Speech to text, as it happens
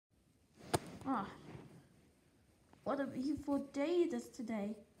What a beautiful day it is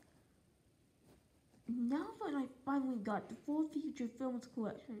today. Now that I finally got the full feature films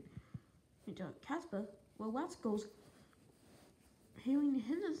collection into Casper, well, that goes hearing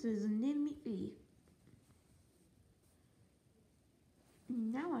Henderson's and Name Meet Me.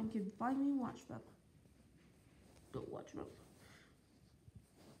 Now I can finally watch them. Don't watch them.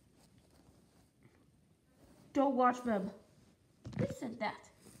 Don't watch them. Who said that?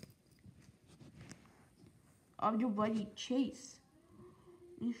 Are you ready, Chase?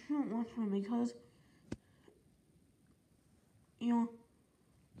 You shouldn't watch them because,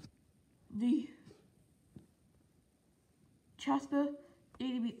 the Casper,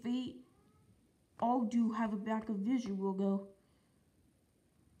 ADB3 all do have a marcovision logo.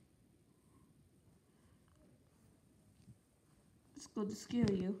 It's going to scare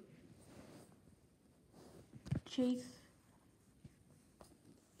you. Chase,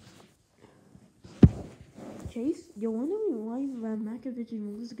 you're wondering why the marcovision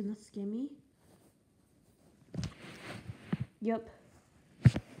logo is gonna scare me? Yep.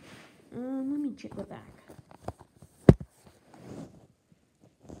 Let me check the back.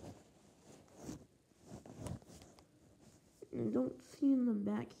 I don't see in the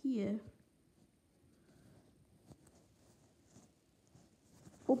back here.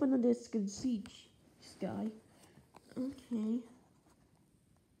 Open the disc and see Sky. Okay.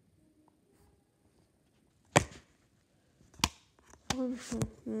 Let me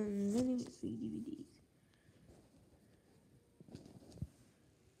see DVDs.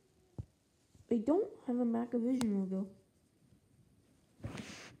 They don't have a marcovision logo.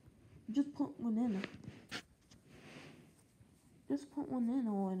 Just put one in. Just put one in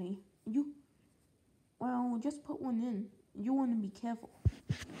already. Just put one in. You want to be careful.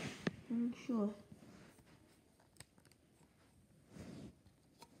 I'm sure.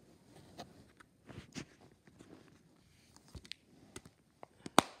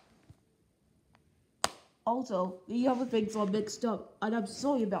 Also, the other things are mixed up, and I'm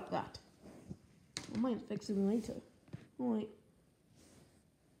sorry about that. I might fix it later. Alright.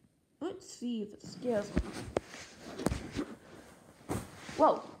 Let's see if it scares me.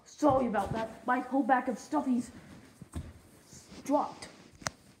 Whoa, sorry about that. My whole bag of stuffies dropped.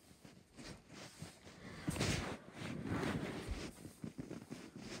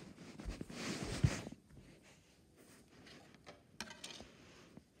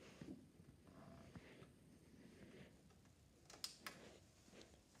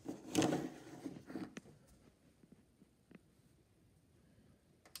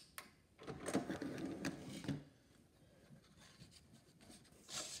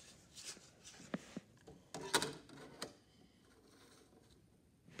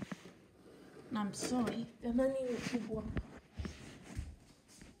 I'm sorry, there are many people.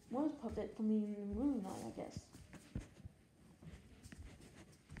 One puppet for me in the room now, I guess.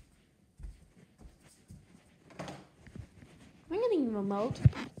 I'm getting a remote.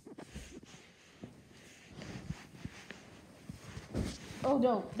 Oh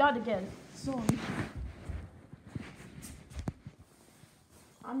no, not again. Sorry.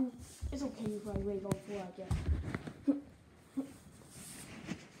 It's okay if I wave on 4, I guess.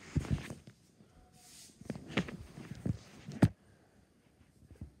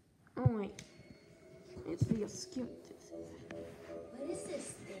 Alright. Let's see how scary this is. What is this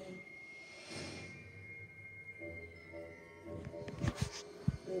thing?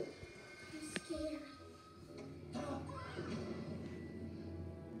 I'm scared.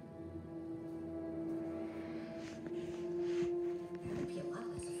 I'd be a lot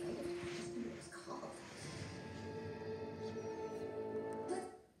less afraid if I just knew what it was called.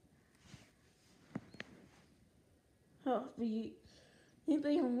 Oh, the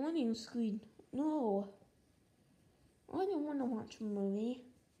warning screen. No. I didn't want to watch a movie.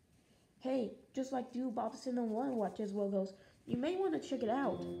 Hey, just like you, Bobson and Warren watches logos. You may want to check it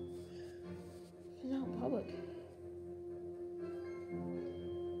out. It's out in public.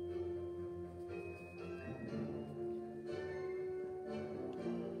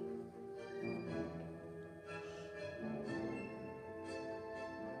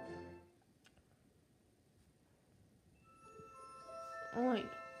 Alright.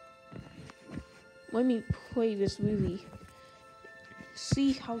 Let me play this movie.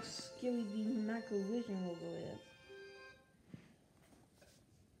 See how scary the marcovision logo is.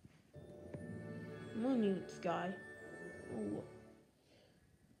 Morning, Sky. Oh.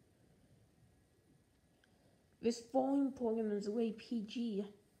 This following program is way PG,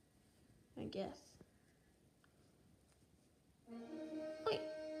 I guess. Wait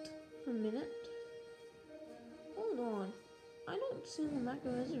a minute. Hold on. I don't see the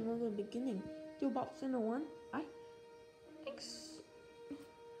marcovision logo beginning. Do about center one.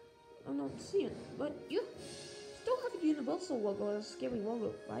 I don't see it. But you still have the Universal logo as a scary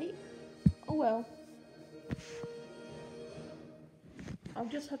logo, right? Oh well. I'll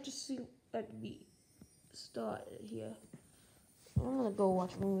just have to see at the start here. I'm gonna go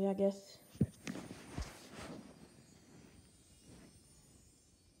watch a movie, I guess.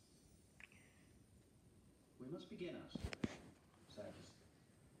 We must begin our story. Scientists.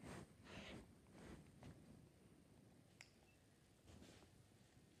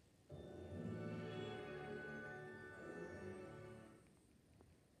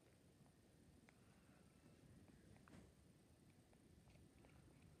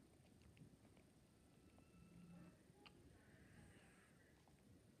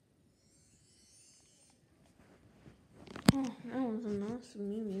 Oh, that was a nice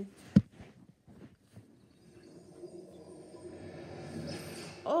movie.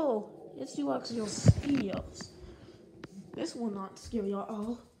 Oh, it's you actually skills. This one not scary at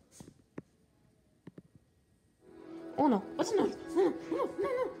all. Oh no, what's the noise? No, no, no,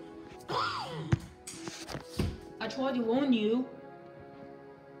 no. I tried to warn you.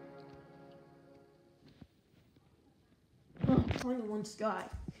 Trying to warn Sky.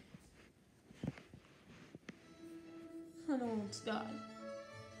 I don't want Sky.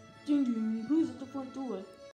 Ding ding, who's at the front door?